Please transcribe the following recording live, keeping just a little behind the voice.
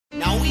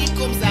we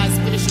comes our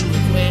special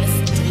request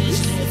to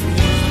each and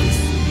everyone,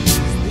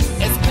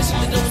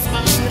 especially those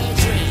my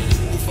brethren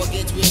who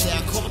forget where they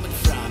are coming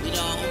from, you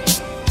know.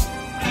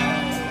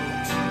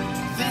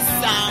 This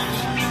song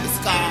is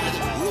called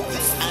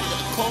Roots and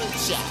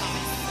Culture.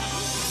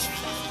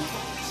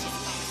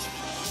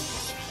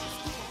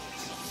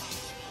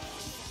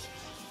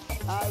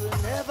 I will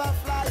never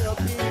fly up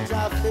in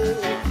traffic.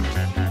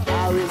 I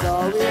will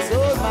always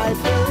hold my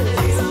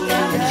place.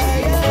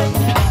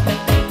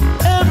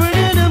 Every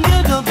day them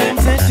get up, them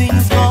say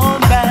things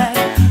gone bad.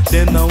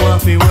 Them no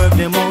want to work,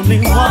 them only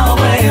one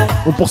way.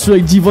 On poursuit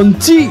avec Divon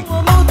T.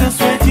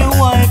 Sweat your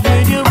wife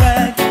with your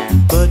rag.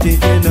 But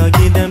if you not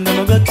give them,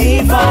 them go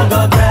keep on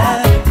go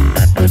back.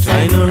 But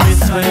I no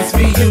response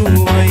for you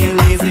and your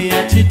lazy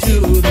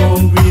attitude.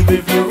 Won't grieve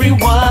if your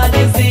reward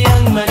is the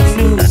young man's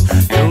news.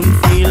 Don't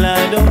feel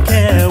I don't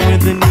care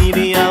with the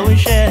needy I will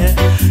share.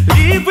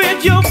 Leave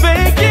with your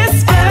fake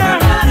despair.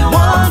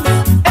 Want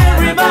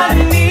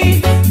everybody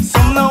needs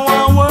some no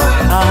one work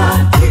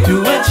hard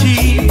to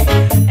achieve.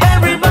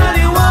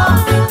 Everybody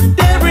want,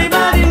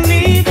 everybody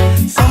need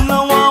some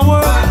no one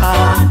work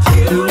hard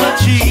to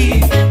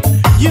achieve.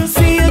 You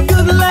see a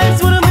good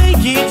life's wanna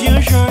make it,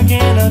 you sure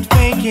cannot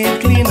fake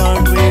it. Clean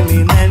out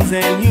willing hands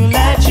and you'll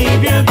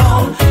achieve your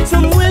goal.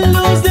 Some will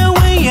lose their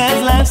way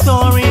as life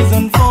stories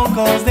unfold,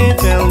 cause they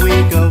fell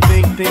weak, a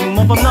victim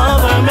of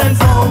another man's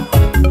home.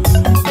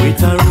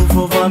 With a roof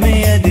over my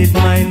head, it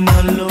might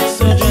not look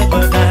so jet,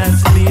 but I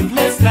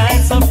sleepless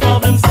nights of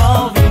problem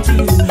solving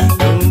too.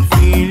 Don't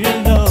feel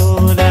you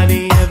know that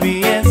the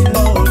heaviest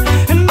load,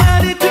 and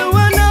add it to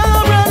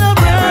another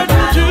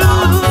burden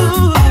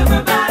too.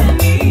 Everybody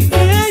needs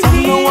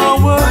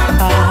someone work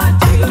hard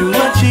to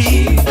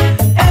achieve.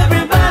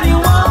 Everybody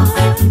wants,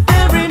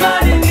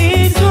 everybody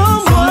needs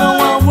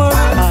someone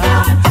work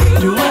hard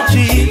to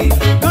achieve.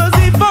 Cause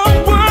if I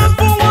work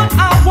for what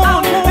I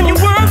want, and you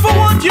work for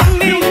what you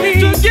need,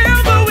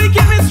 together we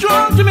can be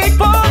strong to make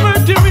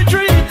poverty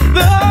retreat.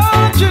 The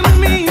arch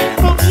enemy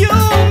of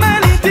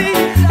humanity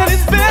and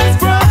its best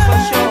friend.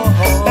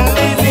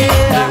 They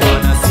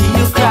wanna see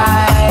you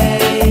cry,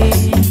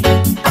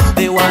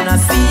 they wanna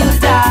see you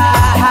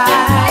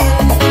die.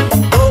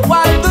 Don't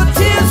wipe the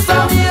tears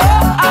from your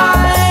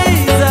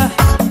eyes.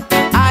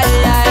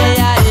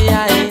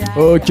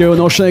 Ok, on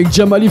enchaîne avec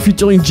Jamali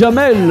featuring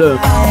Jamel.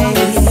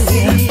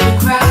 They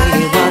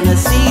wanna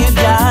see you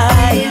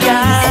die,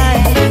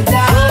 die.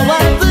 Don't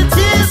wipe the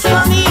tears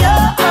from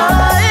your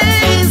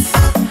eyes.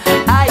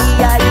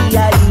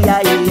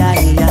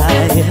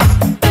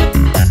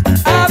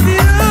 Have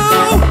you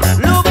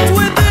looked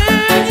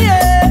within,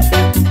 yeah?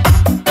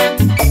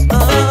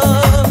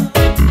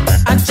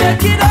 And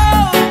check it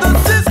out, the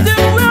system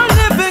we're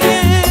living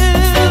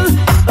in.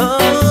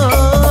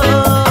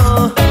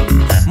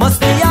 Must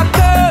be a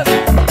curse,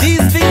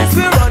 these things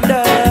we're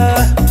under.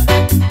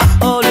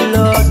 Oh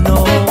Lord, no.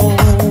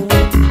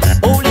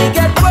 Only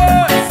get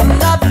worse,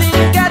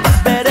 nothing gets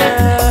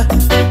better.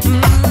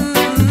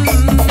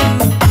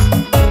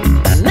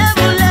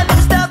 Never let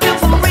them stop you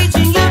from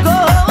reaching your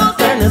goal.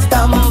 Turn a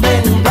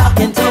stumbling block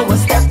into a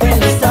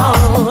stepping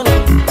stone.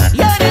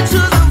 You're the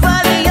chosen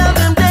valley of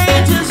them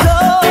danger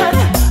zone.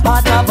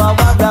 Heart of a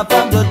warrior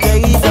from the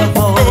days of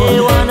old. They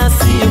wanna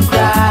see you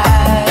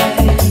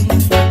cry,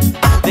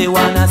 they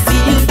wanna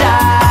see you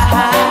die.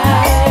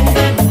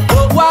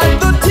 But wipe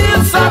the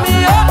tears from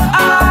your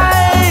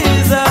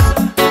eyes.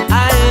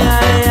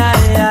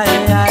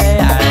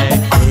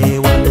 They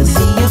wanna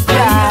see you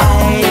cry,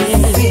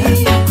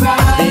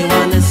 they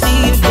wanna see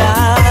you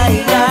die.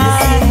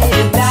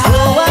 So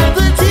wipe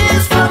the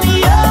tears from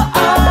your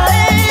eyes.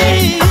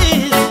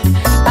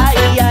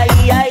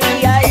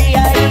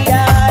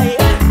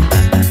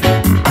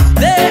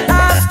 They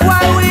ask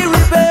why we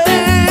rebel.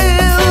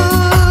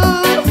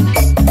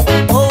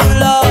 Oh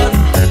Lord,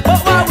 but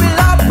what will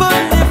happen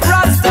if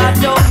Rasta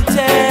don't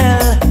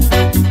tell?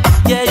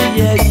 Yeah.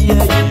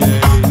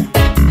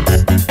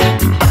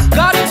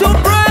 Got to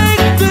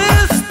break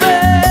this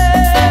spell.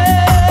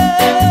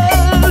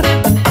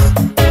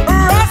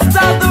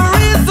 Rasta the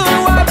reason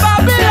why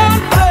Babylon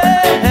fell.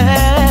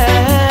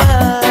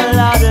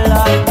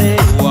 Lord, they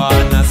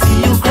wanna see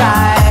you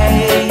cry,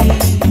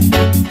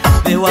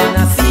 they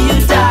wanna see you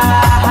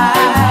die.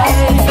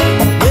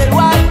 They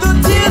wipe the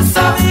tears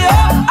from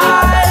your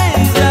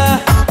eyes.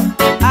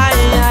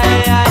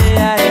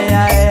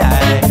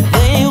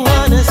 They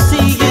wanna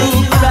see you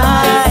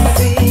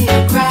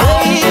cry,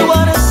 they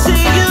wanna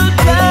see you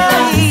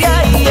die.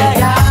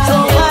 So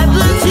wipe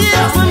the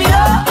tears from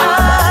your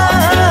eyes.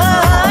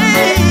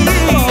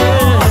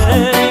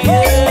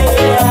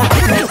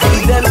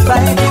 See them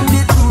fighting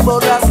the truth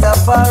about Rasta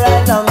for a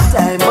long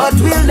time, but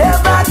we'll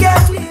never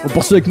get On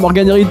poursuit avec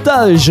Morgan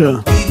Héritage.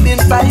 We've been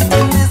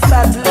fighting this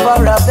battle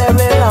for a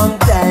very long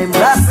time.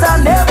 Rasta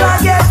never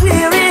get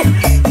weary.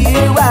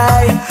 Hear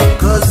why?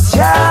 Cause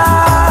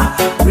Jah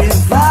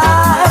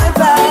revive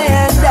I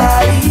and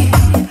I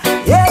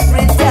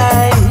every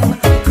time.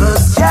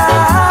 Cause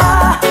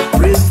Jah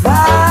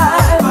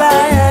revive I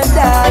and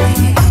I.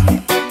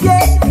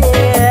 Yeah.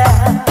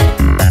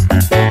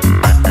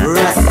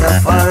 Rasta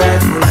Rastafari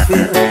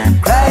fulfill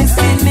Christ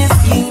in his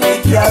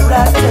kingly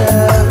character.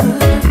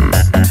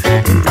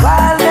 And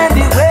while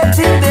many wait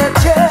in their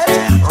church,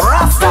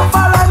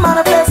 Rastafari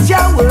manifest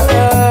your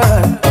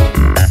word,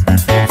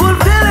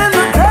 fulfilling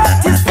the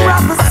greatest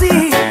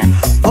prophecy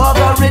for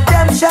the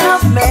redemption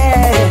of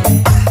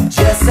man.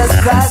 Just as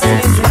Christ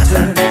is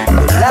returned,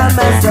 the Lamb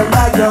as the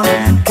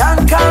Lion,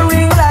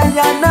 conquering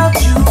Lion of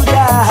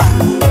Judah.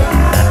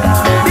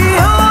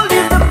 Behold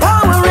is the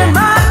power and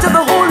might of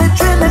the Holy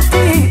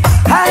Trinity,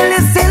 highly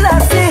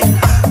Selassie,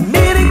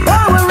 meaning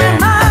power and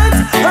might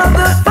of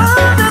the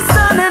Father,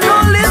 Son, and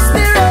Holy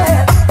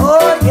Spirit.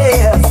 Oh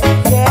yes,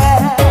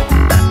 yeah.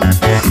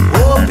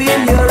 Open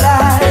your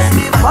eyes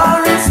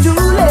before it's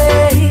too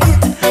late,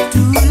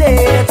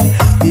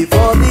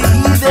 before the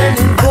heathen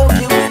invoke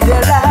you with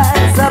their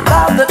eyes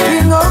about the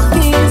King of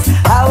Kings,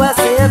 our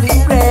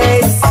saving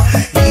grace.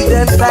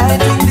 Heathen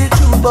fighting the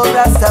truth about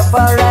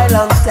Rastafari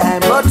long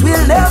time, but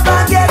we'll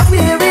never get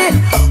weary.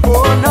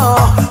 Oh no,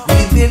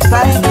 we've been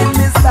fighting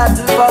this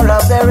battle for a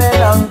very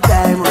long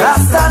time.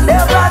 Rasta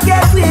never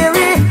get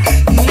weary.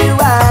 Hear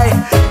why?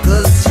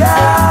 'Cause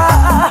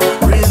Jah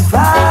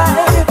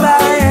revive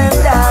I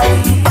and I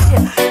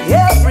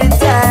every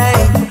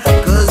time.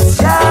 'Cause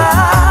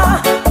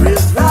Jah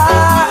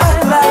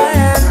revive I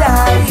and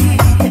I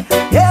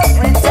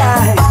every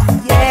time.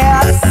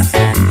 Yes,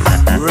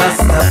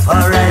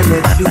 Rastafari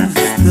let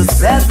loose the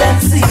 7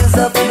 seals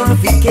of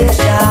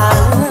purification.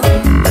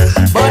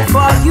 But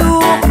for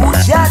you who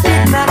Jah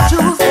did not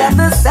choose, have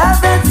the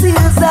 7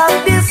 seals of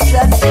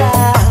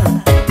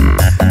destruction.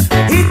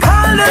 He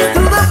called us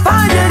to the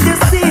fire, you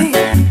see,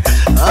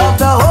 of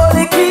the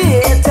Holy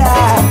Creator.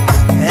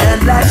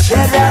 And like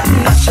Shadrach,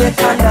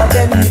 Meshach, and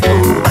Abednego,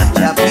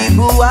 Jah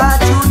people want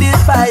to the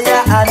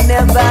fire and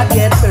never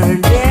get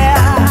burned.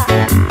 Yeah.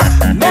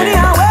 Many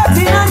are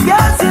waiting and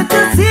gasping to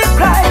see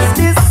Christ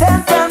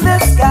descend from the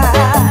sky.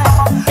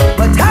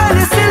 But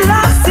highly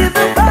Selassie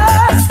the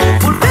first,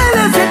 fulfill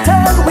his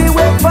return. We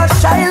wait for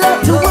Shiloh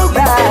to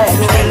arrive.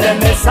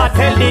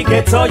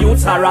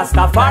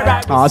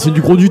 Ah, c'est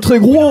du gros du très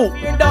gros.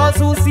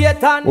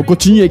 On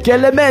continue avec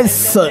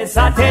LMS.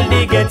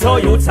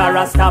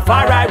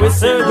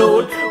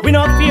 We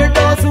not fear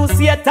those who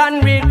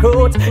Satan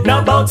recruit.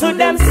 Now bow to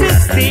them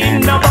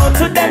system, now bow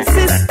to them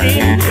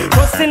system.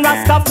 Trust in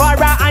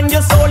Rastafari and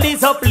your soul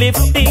is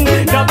uplifting.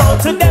 Now bow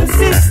to them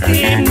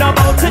system, now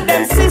bow to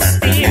them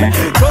system.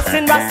 Trust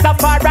in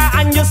Rastafari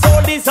and your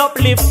soul is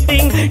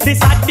uplifting. This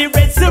is the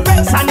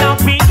resurrection of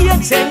the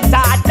ancient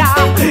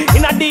Adam.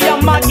 In a day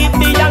of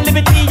Magidi and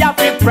liberty of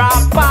the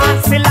proper.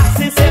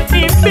 Selassie said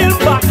we build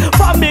back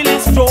family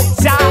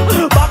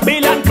structure.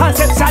 Babylon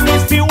conception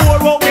is the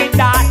war with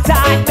data.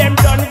 Them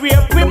done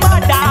rape with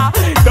mother,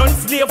 done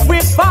slave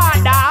with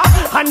father.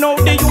 I know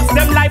they use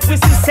them life, we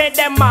still say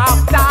them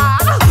after.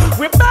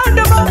 We burn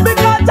them up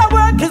because the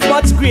work is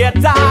much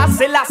greater.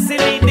 Selassie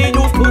lead the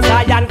youth to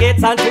Zion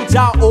gates and to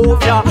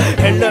Jehovah.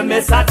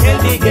 LMS I tell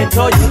the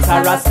ghetto youth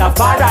a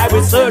Rastafari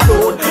we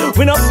salute.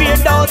 We not fear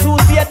those who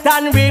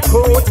Satan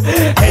recruit.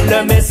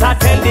 LMS I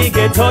tell the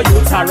ghetto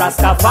youth a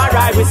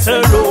Rastafari we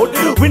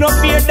salute. We not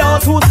fear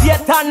those who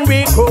Satan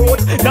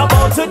recruit. Now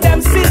bow to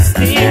them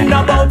system,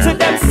 now bow to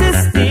them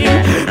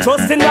system.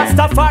 Trust in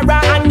Rastafari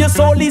and your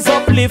soul is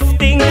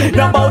uplifting.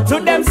 Now bow to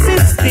them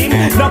system,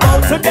 now bow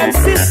to them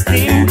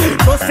system.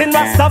 Trust in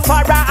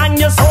Rastafari and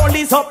your soul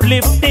is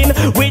uplifting.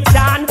 We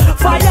chant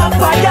fire,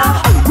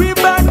 fire, we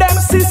burn them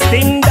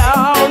system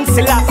down.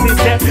 Selassie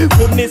said,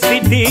 goodness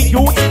with the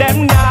youth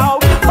them now.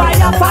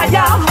 Fire,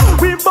 fire,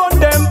 we burn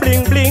them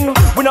bling bling.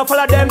 We not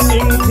follow them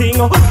ting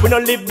ting. We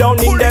not live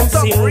down in them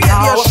sin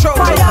now.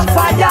 Fire,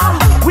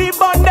 fire, we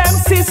burn them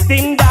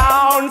system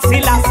down.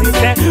 Selassie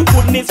said,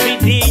 goodness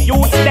with the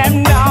youth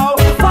them now.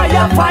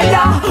 Fire,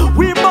 fire,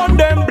 we burn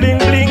them bling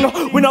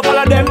bling. We not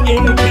follow them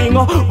in ting.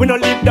 We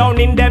not live down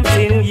in them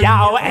sin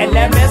now.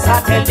 LMS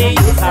I tell the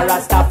youth a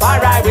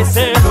Rastafari we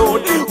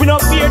salute. We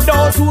not fear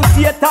those who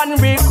Satan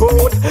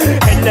recruit.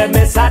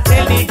 LMS I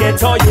tell the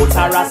ghetto youth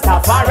a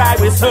Rastafari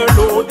we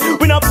salute.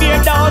 We not fear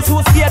those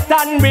who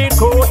Satan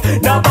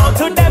recruit. Now bow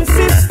to them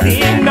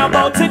system, now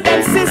bow to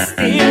them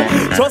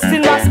system. Trust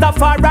in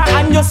Rastafari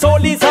and your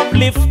soul is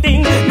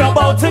uplifting. Now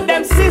bow to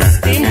them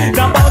system,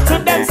 now bow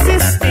to them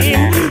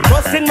system.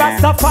 Trust in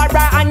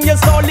Rastafari and your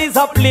soul is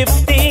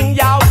uplifting.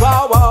 Yeah,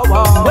 wow, wow,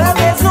 wow. Well,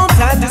 there's no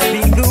time to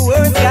speak the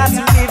words, got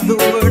to live the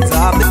words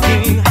of the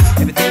King.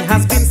 Everything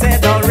has been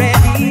said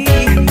already.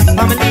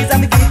 Families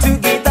have to get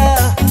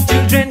together,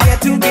 children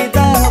get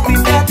together.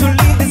 We've got to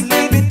live this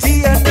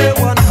liberty under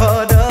one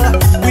order.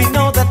 We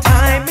know the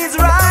time is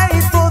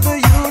right for the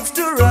youths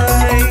to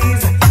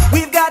rise.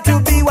 We've got to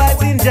be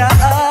wise in Jah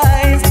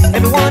eyes.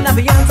 Everyone have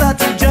the answer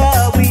to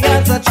Jah, we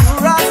answer to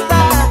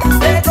Rasta.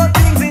 There go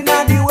things in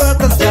the world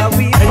 'cause Jah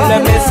we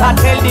LMS I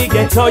tell the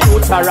ghetto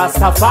youth a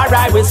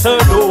Rastafari we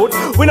salute.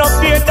 We not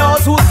fear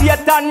those who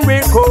Satan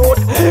recruit.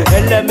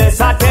 LMS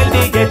I tell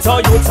the ghetto So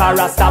you are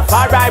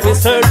Rastafari, we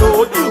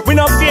salute. We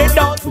no fear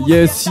those.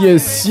 Yes,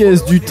 yes,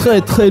 yes, du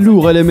très très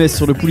lourd LMS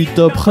sur le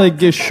Polytop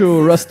Reggae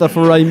Show,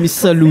 Rastafari, Miss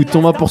Salute.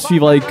 On va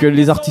poursuivre avec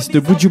les artistes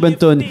Buju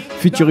Banton,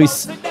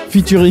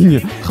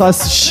 featuring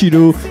Ras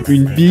Shilo,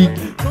 une big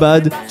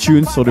bad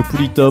tune sur le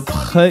Polytop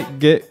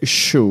Reggae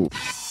Show.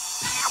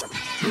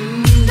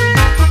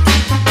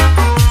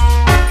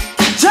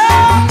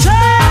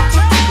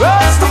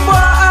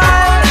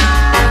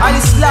 And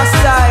it's last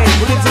time,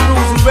 who lives and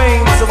rules and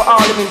reigns over all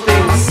living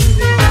things.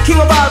 King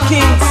of all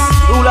kings,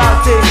 rule all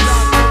things.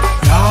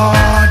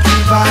 Lord,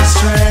 give us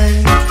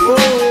strength,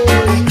 oh,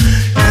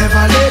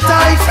 never let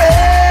I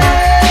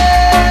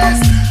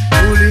face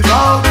to live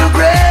out the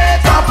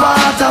greater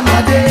part of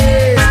my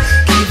days.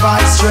 Give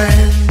us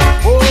strength,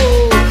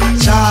 oh,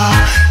 Jah,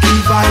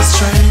 give us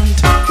strength,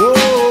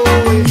 oh,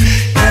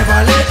 never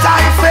let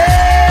I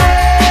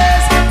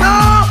face,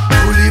 no,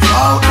 to live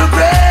out the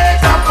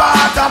greater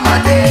part of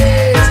my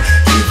days.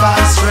 Give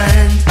us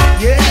strength,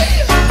 yeah.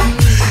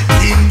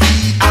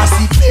 Indeed, I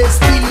see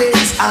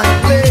pestilence and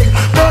plague,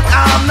 but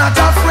I'm not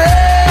afraid.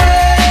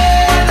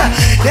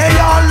 They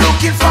are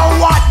looking for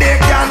what they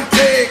can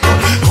take.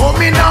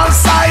 Come in all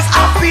size,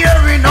 appear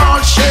in all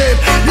shape.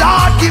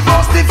 Lord, give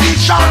us the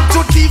vision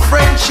to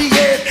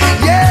differentiate.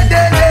 Yeah,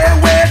 they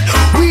wait,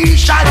 we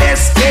shall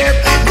escape.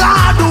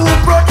 God who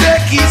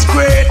protect is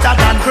greater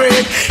than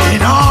great.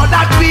 In all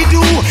that we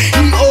do,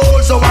 He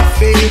holds our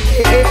faith.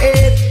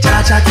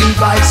 Jah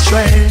give us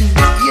strength,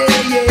 yeah,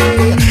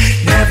 yeah.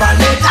 Never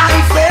let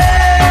I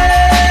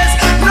face,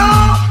 no,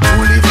 to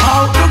live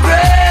out the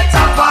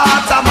greater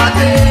part of my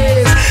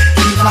days.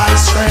 Give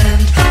us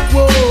strength,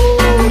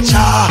 whoa,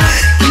 Jah,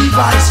 give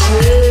us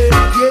strength,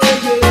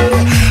 yeah,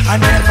 yeah. I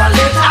never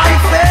let I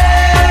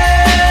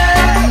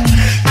fail,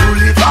 to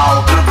live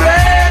out the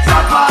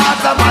greater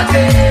part of my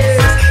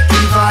days.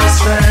 Give us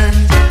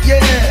strength,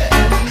 yeah.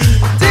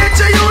 Teach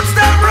the youths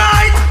them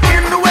right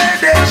in the way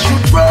they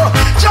should grow.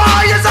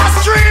 Joy is a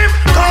stream,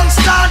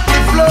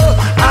 constantly flow,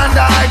 and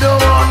I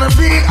don't wanna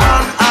be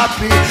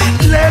unhappy.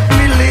 Let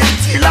me live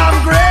till I'm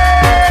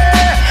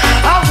great.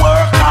 I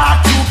work hard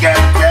to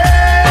get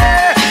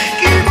there.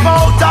 Keep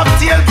out of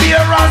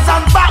tailbearers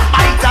and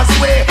backbiters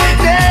way.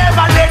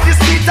 Never let the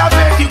spirit of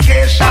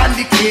education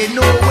decay,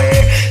 no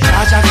way.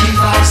 Jah give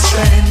us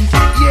strength,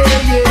 yeah,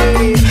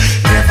 yeah.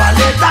 Never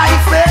let I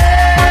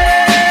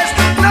face,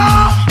 no,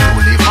 to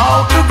live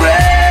out the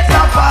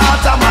greater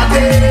part of my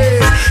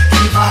days.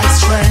 Give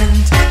us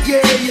strength,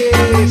 yeah,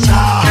 yeah,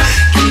 Jah,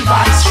 give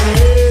us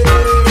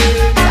strength.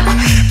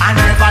 I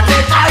never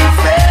let I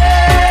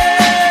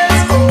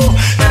face, oh,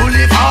 to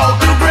live out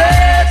the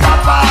greater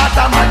part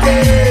of my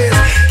days.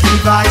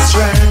 Give us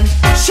strength.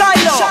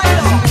 Shiloh.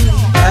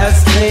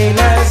 As plain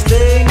as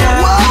day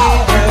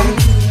now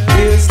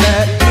is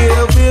that you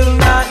will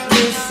not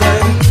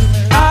listen.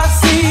 I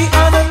see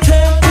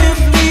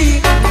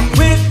unattentively,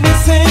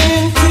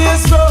 witnessing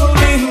tears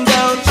rolling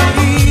down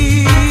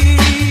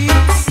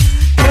cheeks,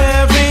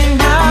 caring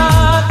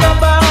not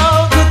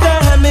about the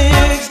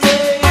damage.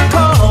 They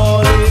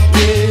call it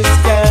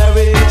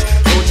miscarriage.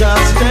 Oh,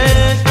 just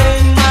strength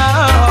in my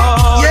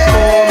heart.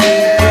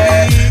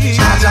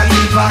 Yeah, Jah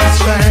give us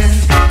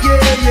strength,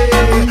 yeah,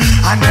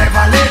 yeah. I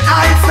never let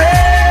I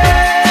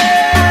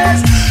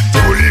face,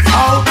 to live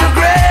out the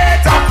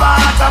greater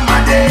part of my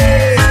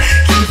days.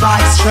 Give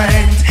us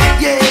strength,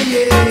 yeah,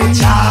 yeah,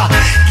 Jah,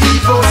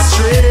 give us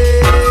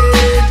strength.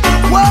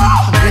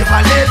 Whoa,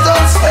 never let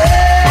us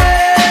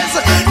face,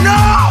 no,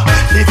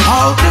 live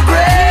out the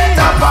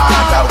greater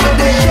part of the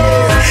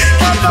days.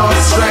 Give us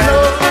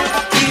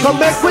strength. Come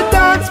back with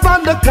dance from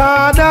the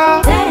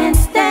corner.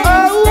 Dance, dance,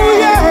 Oh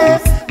yeah,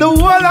 the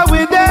whole of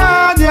we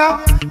down,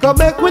 yeah. Come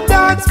back with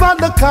dance from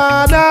the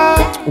corner.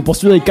 On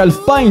poursuit avec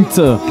Half Pint.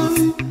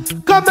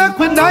 Come back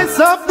with nice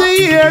of the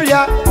year,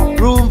 yeah.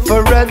 Room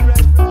for rent,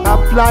 I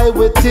fly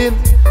within.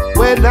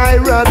 When I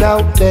run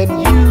out, then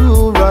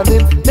you run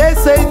in. They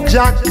say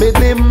Jack be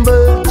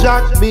nimble,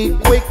 Jack be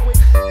quick,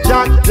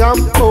 Jack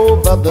jump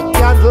over the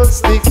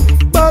candlestick.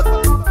 But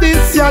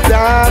this your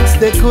dance,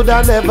 they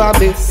coulda never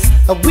miss.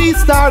 We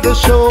start the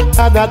show,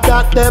 and I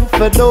got them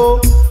for know.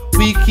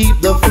 We keep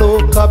the flow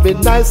coming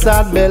nice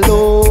and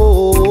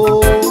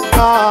mellow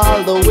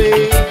all the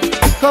way.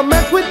 Come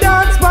make we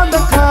dance from the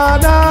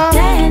corner.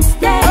 dance,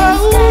 dance,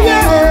 Oh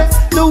yeah,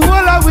 the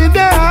whole of we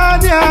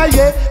down, yeah,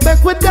 yeah.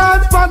 Make we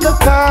dance from the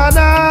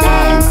corner.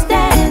 dance,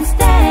 dance,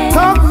 dance.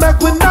 Come make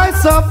we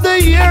nice of the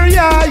year,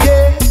 yeah,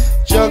 yeah.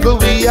 Juggle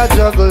we a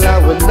juggle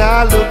and we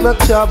nah look no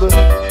trouble.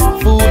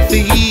 Food to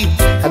eat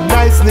and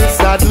niceness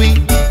and we.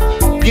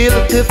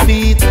 Guilty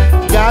feet,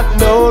 got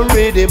no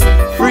rhythm.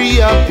 Free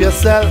up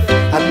yourself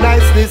and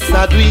niceness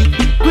and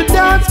we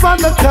dance from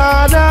the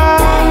corner.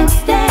 Dance,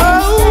 dance,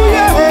 Oh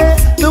yeah,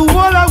 the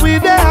whole of we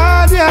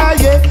down, yeah,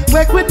 yeah.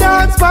 Make we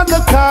dance from the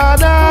corner.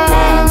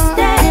 dance,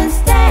 dance,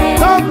 dance.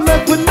 Come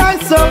make we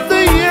nice of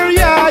the year,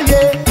 yeah,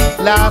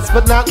 yeah. Last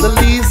but not the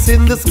least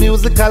in this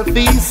musical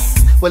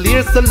feast, well,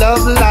 here's to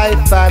love,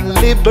 life and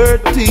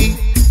liberty.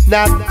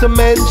 Not to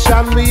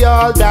mention we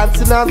all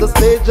dancing on the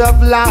stage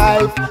of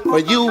life for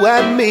you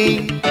and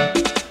me.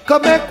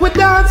 Come make we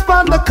dance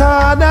from the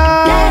corner.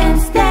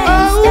 Dance,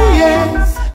 dance, Oh dance. yes.